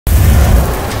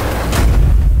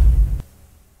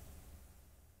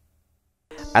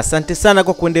Asante sana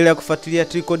kwa kuendelea kufuatilia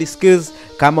TRICOD SKILLS.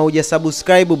 Kama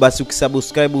hujasubscribe, basi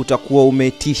ukisubscribe utakuwa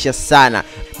umetisha sana.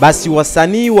 Basi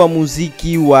wasanii wa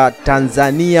muziki wa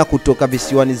Tanzania kutoka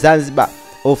visiwani Zanzibar,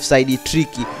 Offside Trick,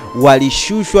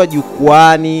 walishushwa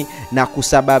jukwani na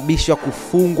kusababisha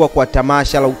kufungwa kwa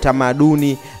tamasha la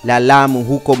utamaduni la Lamu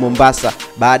huko Mombasa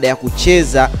baada ya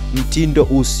kucheza mtindo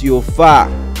usiofaa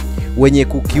wenye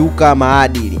kukiuka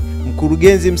maadili.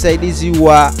 Mkurugenzi msaidizi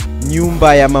wa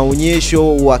nyumba ya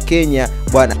maonyesho wa Kenya,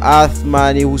 Bwana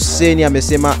Athmani Hussein,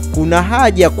 amesema kuna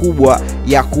haja kubwa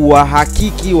ya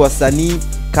kuwahakiki wasanii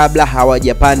kabla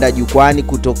hawajapanda jukwani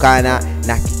kutokana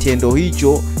na kitendo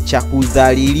hicho cha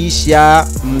kudhalilisha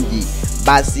mji.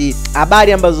 Basi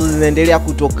habari ambazo zinaendelea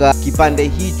kutoka kipande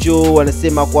hicho,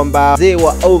 wanasema kwamba wazee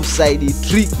wa Offside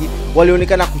Trick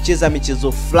walionekana kucheza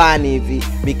michezo fulani hivi,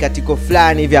 mikatiko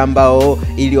fulani hivi ambao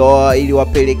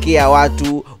iliwapelekea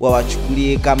watu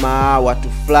wawachukulie kama watu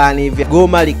fulani hivi.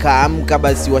 Goma likaamka,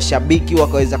 basi washabiki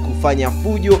wakaweza kufanya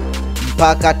fujo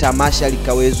mpaka tamasha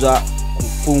likaweza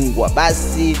kufungwa.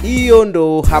 Basi hiyo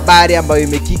ndo habari ambayo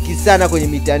imekiki sana kwenye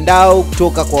mitandao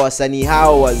kutoka kwa wasanii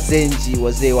hao wazenji,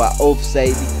 wazee wa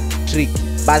Offside Trick.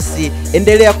 Basi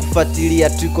endelea kufuatilia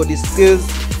TRICOD SKILLS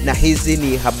na hizi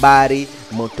ni habari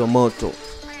moto moto.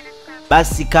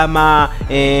 Basi kama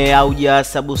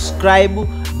haujasubscribe,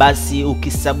 basi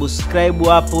ukisubscribe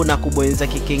hapo na kubonyeza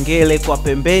kikengele kwa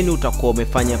pembeni utakuwa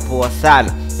umefanya poa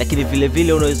sana. Lakini vile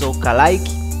vile unaweza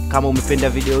ukalike. Kama umependa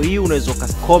video hii unaweza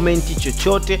ukacomment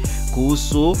chochote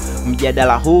kuhusu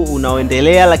mjadala huu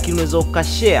unaoendelea, lakini unaweza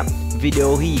ukashare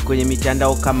video hii kwenye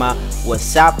mitandao kama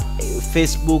WhatsApp,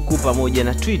 Facebook pamoja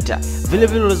na Twitter. Vile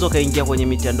vile unaweza ukaingia kwenye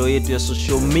mitandao yetu ya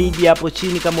social media hapo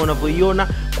chini kama unavyoiona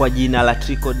kwa jina la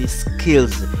TRICOD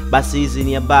SKILLS. Basi hizi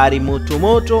ni habari moto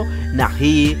moto na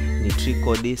hii ni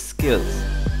TRICOD SKILLS.